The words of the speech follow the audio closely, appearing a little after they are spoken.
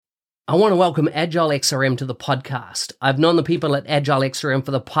I want to welcome Agile XRM to the podcast. I've known the people at Agile XRM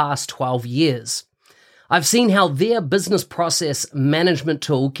for the past 12 years. I've seen how their business process management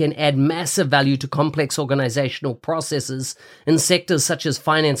tool can add massive value to complex organizational processes in sectors such as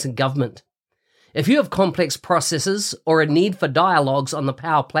finance and government. If you have complex processes or a need for dialogues on the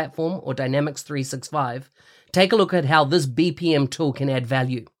Power Platform or Dynamics 365, take a look at how this BPM tool can add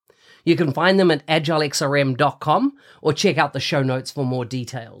value. You can find them at agilexrm.com or check out the show notes for more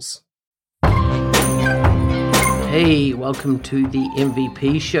details. Hey, welcome to the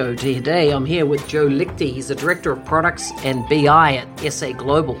MVP show. Today I'm here with Joe Lichty. He's the Director of Products and BI at SA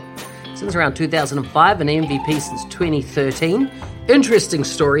Global. Since around 2005 and MVP since 2013. Interesting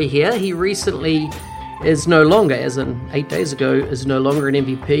story here. He recently is no longer, as in 8 days ago, is no longer an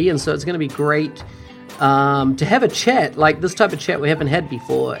MVP. And so it's going to be great to have a chat, like this type of chat we haven't had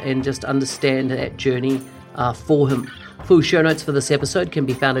before, and just understand that journey for him. Full show notes for this episode can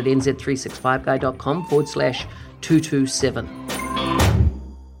be found at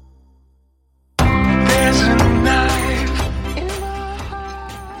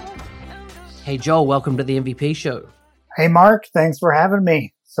Hey Joel, welcome to the MVP show. Hey Mark, thanks for having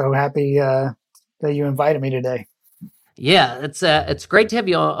me. So happy that you invited me today. Yeah, it's great to have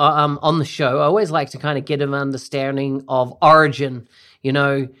you on the show. I always like to kind of get an understanding of origin, you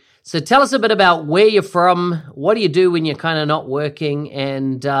know. So tell us a bit about where you're from, what do you do when you're kind of not working,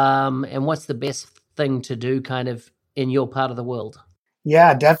 and what's the best thing to do kind of in your part of the world?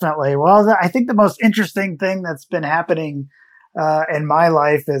 Yeah, definitely. Well, I think the most interesting thing that's been happening in my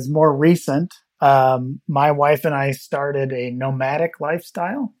life is more recent. My wife and I started a nomadic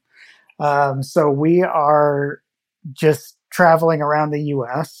lifestyle. So we are just traveling around the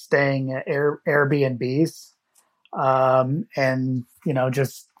U.S., staying at Airbnbs, and, you know,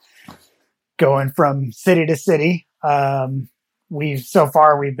 just going from city to city. So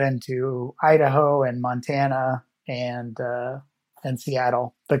far we've been to Idaho and Montana and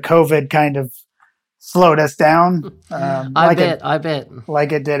Seattle. The COVID kind of slowed us down. I bet.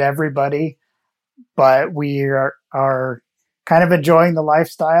 Like it did everybody, but we are kind of enjoying the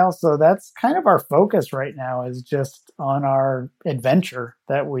lifestyle. So that's kind of our focus right now, is just on our adventure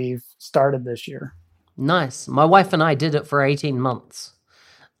that we've started this year. Nice. My wife and I did it for 18 months.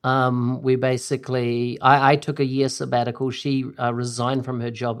 We basically, I took a year sabbatical. She resigned from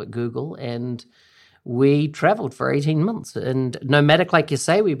her job at Google, and we traveled for 18 months. And nomadic, like you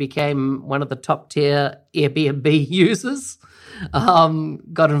say, we became one of the top tier Airbnb users.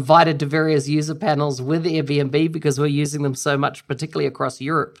 Got invited to various user panels with Airbnb because we're using them so much, particularly across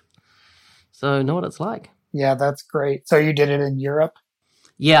Europe. So know what it's like. Yeah, that's great. So you did it in Europe?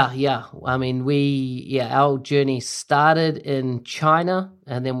 Yeah. I mean, our journey started in China,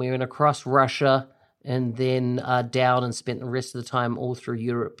 and then we went across Russia, and then down and spent the rest of the time all through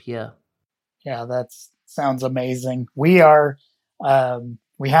Europe. Yeah, that sounds amazing. We have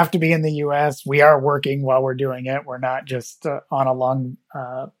to be in the U.S. We are working while we're doing it. We're not just on a long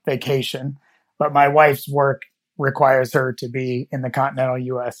vacation, but my wife's work requires her to be in the continental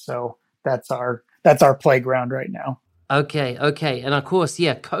U.S. So that's our playground right now. Okay. And of course,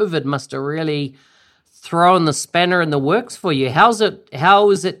 COVID must have really thrown the spanner in the works for you. How has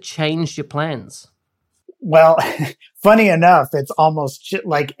it changed your plans? Well, funny enough, it's almost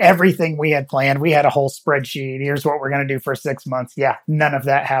like everything we had planned. We had a whole spreadsheet. Here's what we're going to do for 6 months. Yeah, none of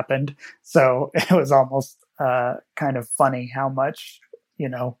that happened. So it was almost kind of funny how much, you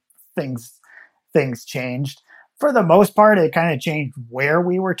know, things changed. For the most part, it kind of changed where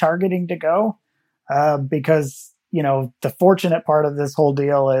we were targeting to go, because, you know, the fortunate part of this whole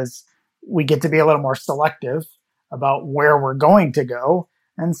deal is we get to be a little more selective about where we're going to go.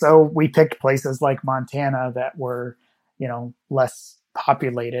 And so we picked places like Montana that were, you know, less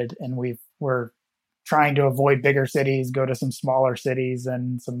populated, and we're trying to avoid bigger cities, go to some smaller cities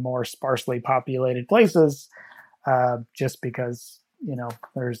and some more sparsely populated places, just because, you know,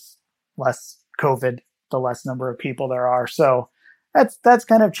 there's less COVID, the less number of people there are. So that's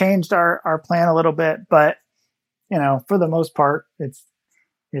kind of changed our plan a little bit, but, you know, for the most part, it's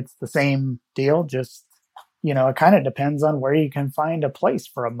the same deal. Just, you know, it kind of depends on where you can find a place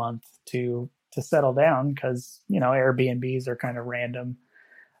for a month to settle down, because, you know, Airbnbs are kind of random.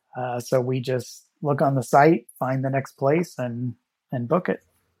 So we just look on the site, find the next place, and book it.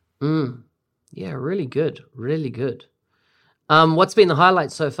 Yeah, really good. What's been the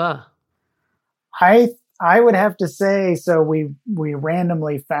highlight so far? I would have to say, so we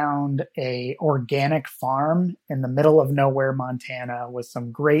randomly found a organic farm in the middle of nowhere, Montana, with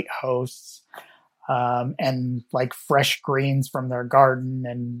some great hosts, and like fresh greens from their garden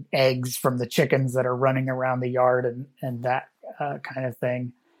and eggs from the chickens that are running around the yard and that kind of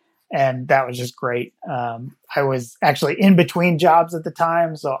thing. and that was just great. I was actually in between jobs at the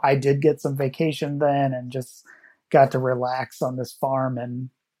time, so I did get some vacation then and just got to relax on this farm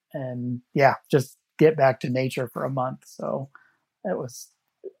and yeah, just get back to nature for a month. So it was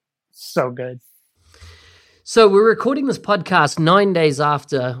so good. So we're recording this podcast 9 days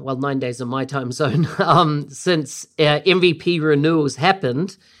after, 9 days in my time zone, since MVP renewals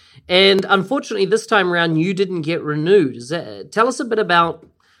happened. And unfortunately, this time around, you didn't get renewed. Tell us a bit about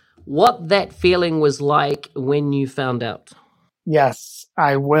what that feeling was like when you found out. Yes,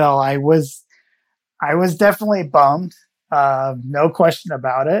 I will. I was definitely bummed. No question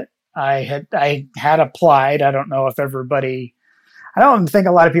about it. I had applied. I don't know if I don't think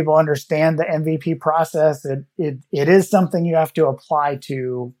a lot of people understand the MVP process. It is something you have to apply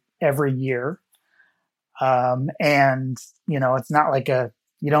to every year. And it's not like you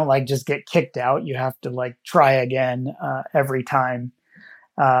don't just get kicked out. You have to try again, every time.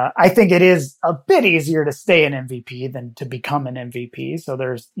 I think it is a bit easier to stay an MVP than to become an MVP. So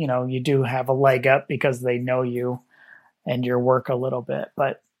there's, you do have a leg up because they know you and your work a little bit,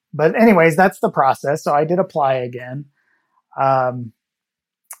 but anyways, that's the process. So I did apply again. And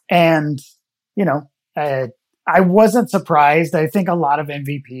I wasn't surprised. I think a lot of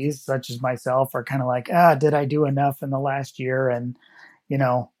MVPs such as myself are kind of like, did I do enough in the last year? And,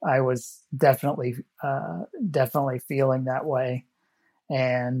 I was definitely feeling that way.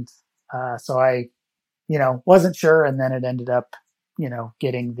 And so I, wasn't sure. And then it ended up,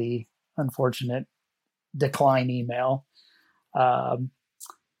 getting the unfortunate decline email.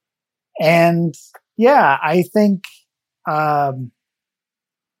 And yeah, I think, part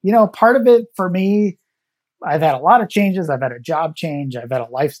of it for me, I've had a lot of changes. I've had a job change. I've had a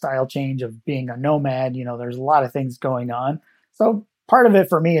lifestyle change of being a nomad. There's a lot of things going on. So part of it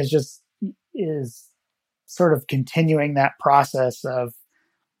for me is sort of continuing that process of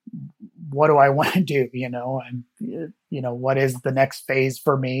what do I want to do, and, what is the next phase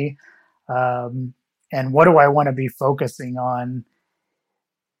for me? And what do I want to be focusing on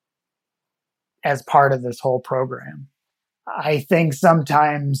as part of this whole program? I think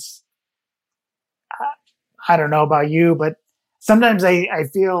sometimes, I don't know about you, but sometimes I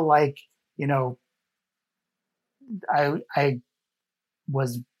feel like, I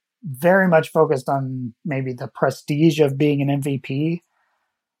was very much focused on maybe the prestige of being an MVP,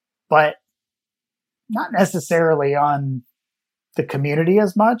 but not necessarily on the community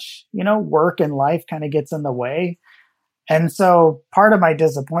as much. Work and life kind of gets in the way. And so part of my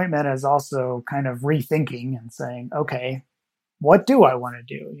disappointment is also kind of rethinking and saying, okay, what do I want to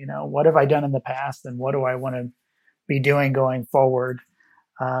do? What have I done in the past and what do I want to be doing going forward,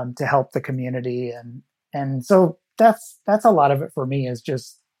 to help the community? And so that's a lot of it for me, is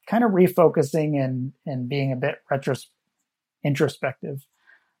just kind of refocusing and being a bit introspective,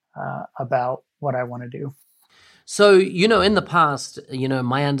 about what I want to do. So, in the past,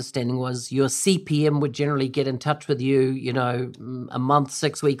 my understanding was your CPM would generally get in touch with you, a month,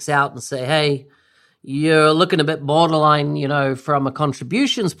 6 weeks out and say, hey, you're looking a bit borderline, from a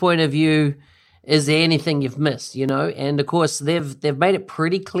contributions point of view. Is there anything you've missed, And of course, they've made it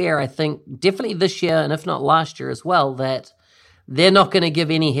pretty clear, I think, definitely this year, and if not last year as well, that they're not going to give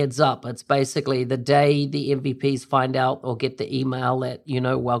any heads up. It's basically the day the MVPs find out or get the email that,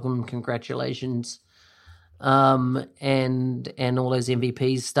 welcome, congratulations. And all those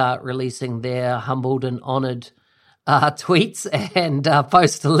MVPs start releasing their humbled and honored tweets and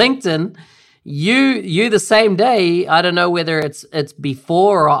posts to LinkedIn. You the same day, I don't know whether it's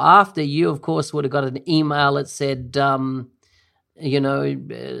before or after, you of course would have got an email that said, join the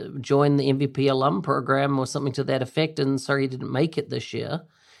MVP alum program or something to that effect, and sorry you didn't make it this year.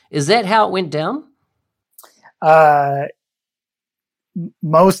 Is that how it went down?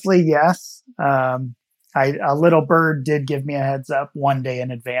 Mostly, yes. A little bird did give me a heads up one day in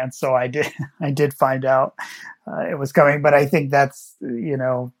advance, so I did find out it was coming. But I think that's,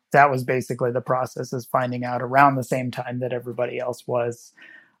 that was basically the process, is finding out around the same time that everybody else was,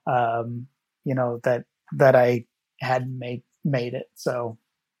 that I hadn't made it. So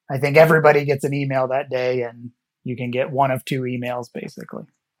I think everybody gets an email that day, and you can get one of two emails basically.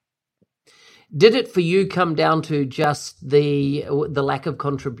 Did it for you come down to just the lack of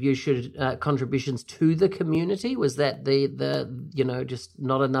contributions to the community? Was that the just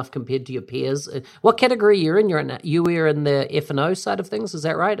not enough compared to your peers? What category you're in? You were in the F&O side of things, is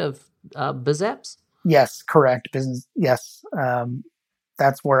that right? Of BizApps? Yes, correct. Business. Yes,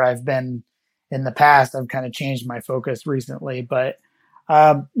 that's where I've been in the past. I've kind of changed my focus recently, but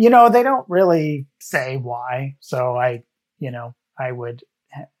they don't really say why. So I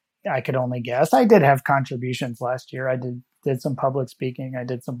could only guess. I did have contributions last year. I did did some public speaking. I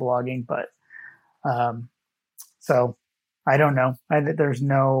did some blogging, but so I don't know. There's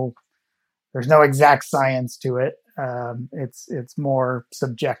no exact science to it. It's more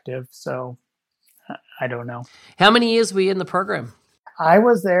subjective. So I don't know. How many years were you in the program? I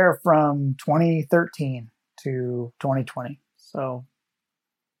was there from 2013 to 2020. So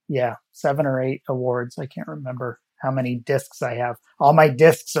yeah, 7 or 8 awards. I can't remember how many discs I have. All my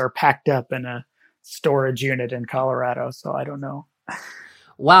discs are packed up in a storage unit in Colorado. So I don't know.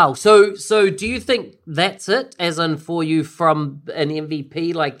 Wow. So do you think that's it, as in for you from an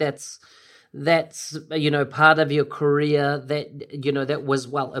MVP? Like that's part of your career that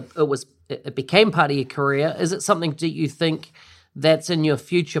was, it became part of your career. Is it something that you think that's in your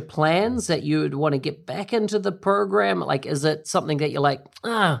future plans, that you would want to get back into the program? Like, is it something that you're like,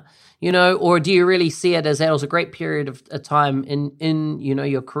 or do you really see it as that was a great period of time in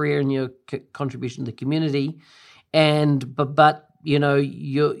your career and your contribution to the community, but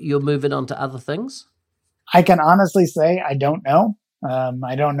you're moving on to other things? I can honestly say I don't know.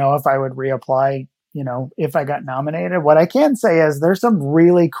 I don't know if I would reapply, if I got nominated. What I can say is there's some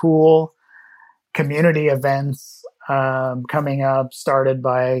really cool community events coming up, started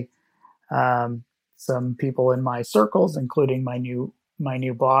by some people in my circles, including my new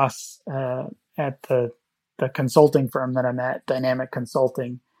boss at the consulting firm that I'm at, Dynamic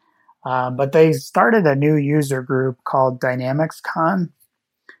Consulting. But they started a new user group called DynamicsCon.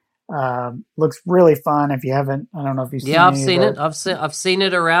 Looks really fun. If you haven't, I don't know if you've seen it. Yeah, I've seen it. I've seen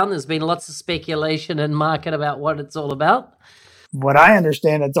it around. There's been lots of speculation and market about what it's all about. What I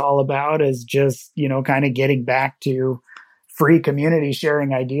understand it's all about is just, kind of getting back to free community,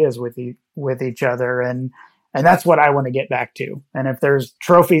 sharing ideas with each other. And that's what I want to get back to. And if there's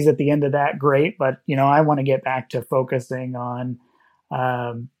trophies at the end of that, great. But, I want to get back to focusing on,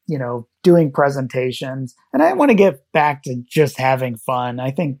 doing presentations. And I want to get back to just having fun.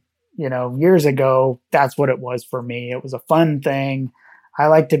 I think, years ago, that's what it was for me. It was a fun thing. I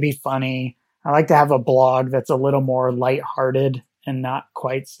like to be funny. I like to have a blog that's a little more lighthearted and not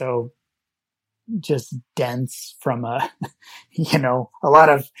quite so just dense from a lot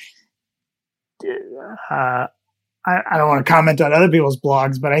of, I don't want to comment on other people's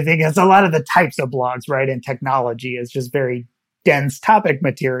blogs, but I think it's a lot of the types of blogs, right? In technology is just very dense topic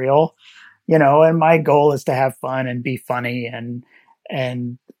material, and my goal is to have fun and be funny. And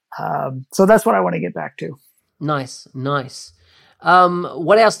so that's what I want to get back to. Nice.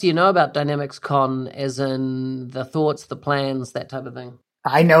 What else do you know about DynamicsCon, as in the thoughts, the plans, that type of thing?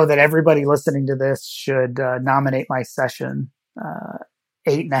 I know that everybody listening to this should nominate my session,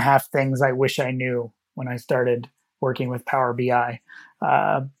 8.5 Things I Wish I Knew When I Started Working with Power BI.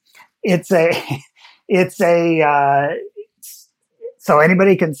 So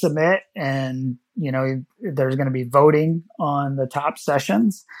anybody can submit, and, there's going to be voting on the top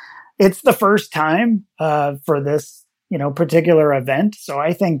sessions. It's the first time for this particular event. So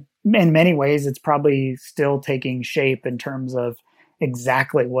I think in many ways it's probably still taking shape in terms of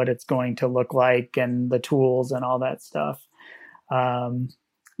exactly what it's going to look like and the tools and all that stuff.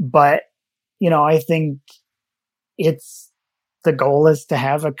 But, I think the goal is to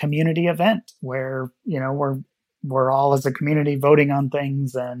have a community event where, we're all as a community voting on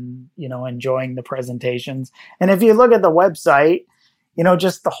things and, enjoying the presentations. And if you look at the website,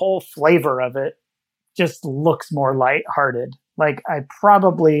 just the whole flavor of it just looks more lighthearted. Like, I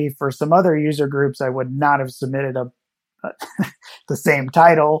probably, for some other user groups, I would not have submitted the same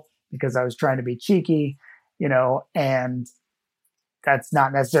title because I was trying to be cheeky, and that's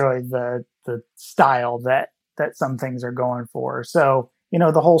not necessarily the style that some things are going for. So,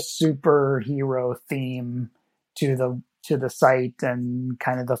 the whole superhero theme to the site and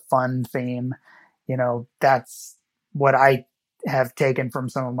kind of the fun theme, that's what I have taken from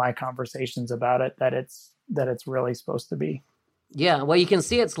some of my conversations about it, that it's really supposed to be. Yeah, well, you can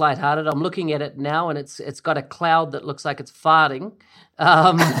see it's lighthearted. I'm looking at it now, and it's got a cloud that looks like it's farting.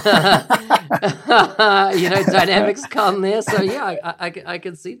 DynamicsCon there. So yeah, I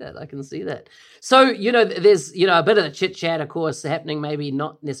can see that. I can see that. So there's a bit of the chit chat, of course, happening. Maybe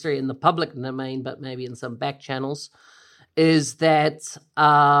not necessarily in the public domain, but maybe in some back channels. Is that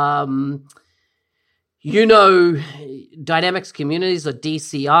Dynamics Communities, or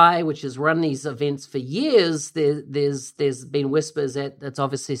DCI, which has run these events for years. There's been whispers that that's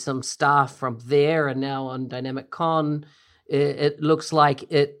obviously some staff from there and now on DynamicCon. It looks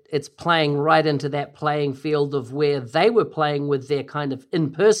like it's playing right into that playing field of where they were playing with their kind of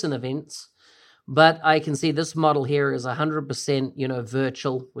in-person events. But I can see this model here is 100%,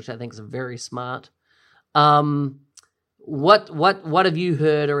 virtual, which I think is very smart. What have you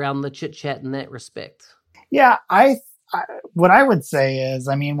heard around the chit chat in that respect? Yeah, I what I would say is,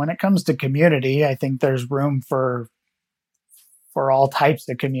 I mean, when it comes to community, I think there's room for all types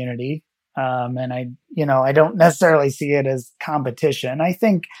of community. And I don't necessarily see it as competition. I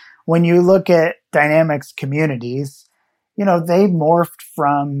think when you look at Dynamics communities, they morphed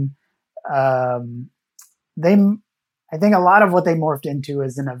from, I think a lot of what they morphed into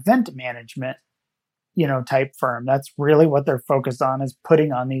is an event management, type firm. That's really what they're focused on, is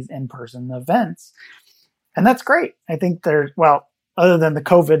putting on these in-person events. And that's great. I think other than the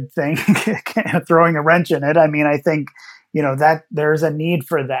COVID thing, throwing a wrench in it, I mean, I think, that there's a need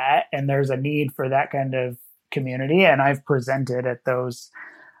for that, and there's a need for that kind of community. And I've presented at those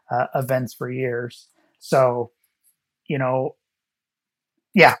events for years. So,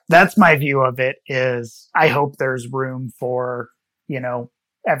 yeah, that's my view of it. Is I hope there's room for,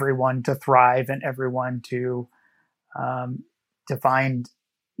 everyone to thrive and everyone to find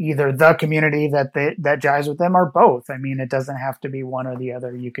either the community that jives with them, or both. I mean, it doesn't have to be one or the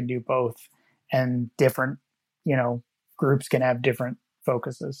other. You can do both, and different, groups can have different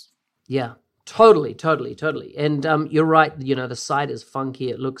focuses. Yeah, totally. And you're right. The site is funky.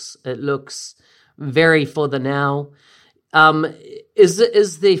 It looks very for the now.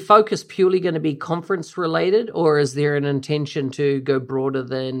 Is the focus purely going to be conference related, or is there an intention to go broader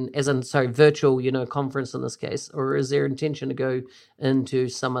than, virtual, conference in this case, or is there intention to go into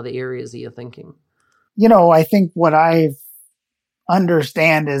some other areas that you're thinking? I think what I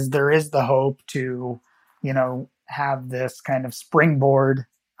understand is there is the hope to, have this kind of springboard,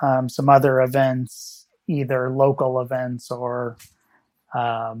 some other events, either local events or,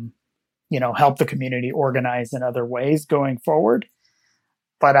 help the community organize in other ways going forward.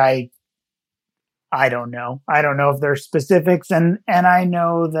 But I don't know. I don't know if there's specifics. And I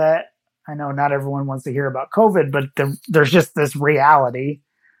know not everyone wants to hear about COVID, but there's just this reality,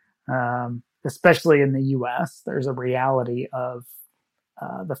 especially in the US, there's a reality of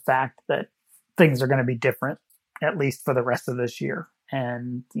the fact that things are going to be different, at least for the rest of this year.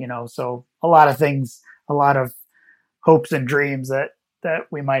 And, so a lot of things, a lot of hopes and dreams that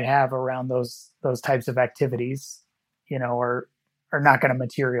we might have around those types of activities, are not going to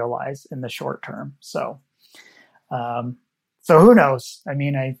materialize in the short term. So who knows? I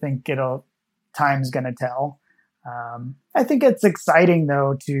mean, I think time's going to tell. I think it's exciting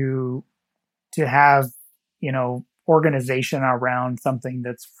though to have, organization around something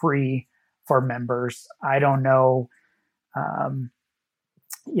that's free for members. I don't know, I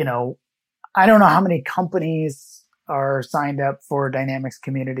don't know how many companies are signed up for Dynamics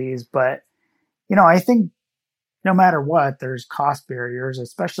communities, but, I think no matter what, there's cost barriers,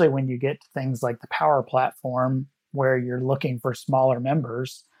 especially when you get to things like the Power Platform, where you're looking for smaller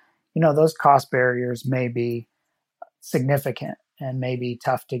members. Those cost barriers may be significant and may be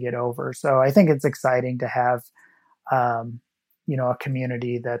tough to get over. So I think it's exciting to have, a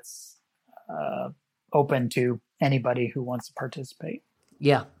community that's open to anybody who wants to participate.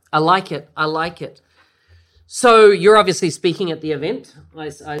 Yeah, I like it. So you're obviously speaking at the event. I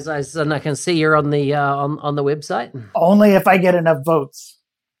can see you're on the website. Only if I get enough votes.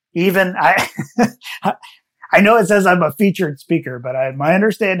 Even I know it says I'm a featured speaker, but my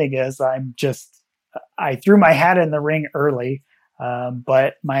understanding is I threw my hat in the ring early.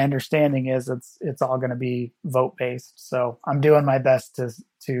 But my understanding is it's all going to be vote based. So I'm doing my best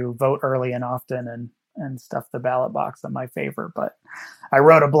to vote early and often and stuff the ballot box in my favor. But I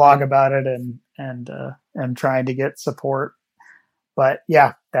wrote a blog about it and am trying to get support. But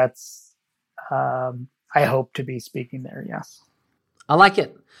yeah, that's I hope to be speaking there. Yes. I like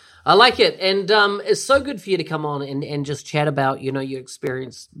it. And it's so good for you to come on and just chat about, your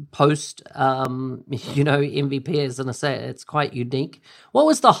experience post, MVP, as I say, it's quite unique. What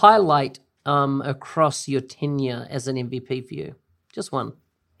was the highlight across your tenure as an MVP for you? Just one.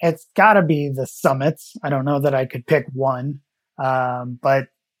 It's got to be the summits. I don't know that I could pick one, but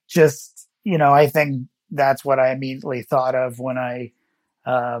just, I think that's what I immediately thought of when I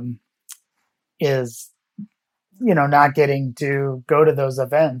not getting to go to those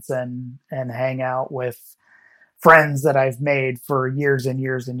events and hang out with friends that I've made for years and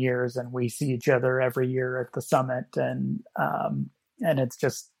years and years. And we see each other every year at the summit, and it's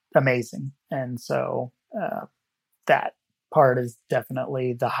just amazing. And so that part is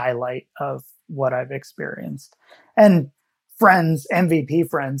definitely the highlight of what I've experienced. And friends, MVP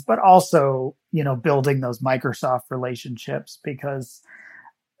friends, but also, building those Microsoft relationships, because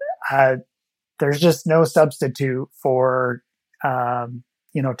there's just no substitute for,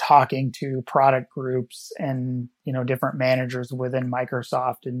 talking to product groups and, different managers within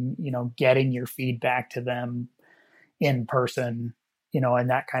Microsoft and, getting your feedback to them in person, in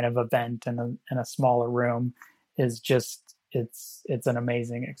that kind of event in a smaller room is just, it's an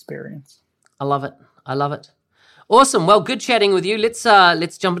amazing experience. I love it. I love it. Awesome. Well, good chatting with you. Let's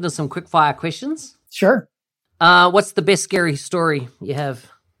jump into some quick fire questions. Sure. What's the best scary story you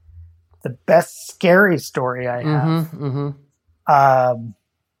have? The best scary story I have.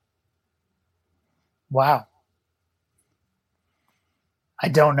 Wow. I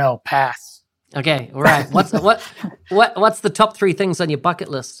don't know. Pass. Okay. All right. What's the top 3 things on your bucket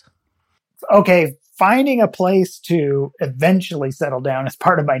list? Okay. Finding a place to eventually settle down as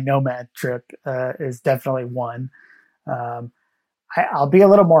part of my nomad trip is definitely one. I'll be a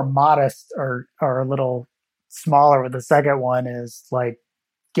little more modest or a little smaller with the second one is like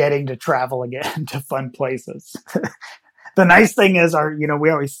getting to travel again to fun places. The nice thing is we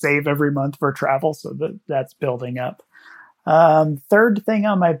always save every month for travel. So that's building up. Third thing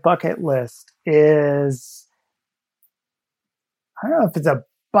on my bucket list is, I don't know if it's a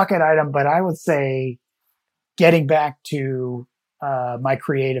bucket item, but I would say getting back to my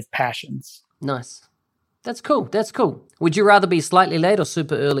creative passions. Nice. That's cool. That's cool. Would you rather be slightly late or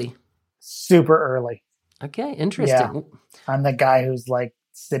super early? Super early. Okay, interesting. Yeah. I'm the guy who's like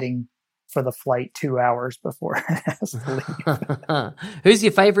sitting for the flight 2 hours before it has to leave. Who's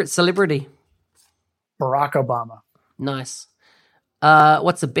your favorite celebrity? Barack Obama. Nice.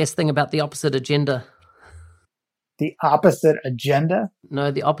 What's the best thing about the opposite agenda? The opposite agenda?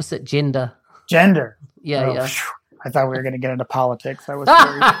 No, the opposite gender. Gender. Yeah, yeah. Phew. I thought we were going to get into politics. I was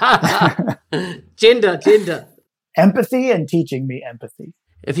worried. Gender. Empathy and teaching me empathy.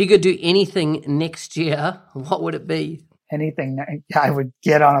 If you could do anything next year, what would it be? Anything I would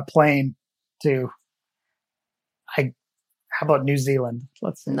get on a plane to. How about New Zealand?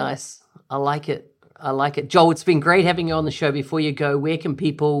 Let's see. Nice. I like it. Joel, it's been great having you on the show. Before you go, where can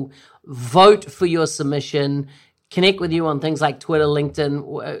people vote for your submission, connect with you on things like Twitter, LinkedIn?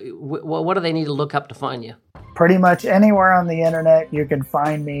 What do they need to look up to find you? Pretty much anywhere on the internet, you can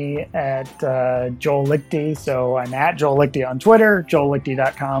find me at Joel Lichty. So I'm at Joel Lichty on Twitter,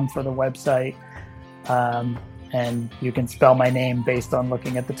 joellichty.com for the website. And you can spell my name based on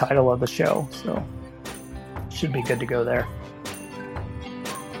looking at the title of the show. So should be good to go there.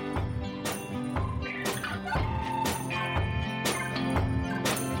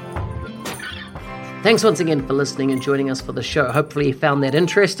 Thanks once again for listening and joining us for the show. Hopefully you found that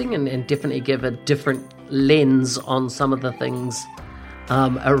interesting and definitely give a different lens on some of the things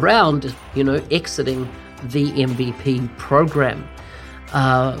around, exiting the MVP program.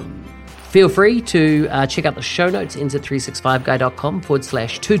 Feel free to check out the show notes,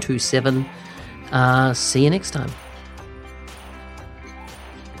 nz365guy.com/227. See you next time.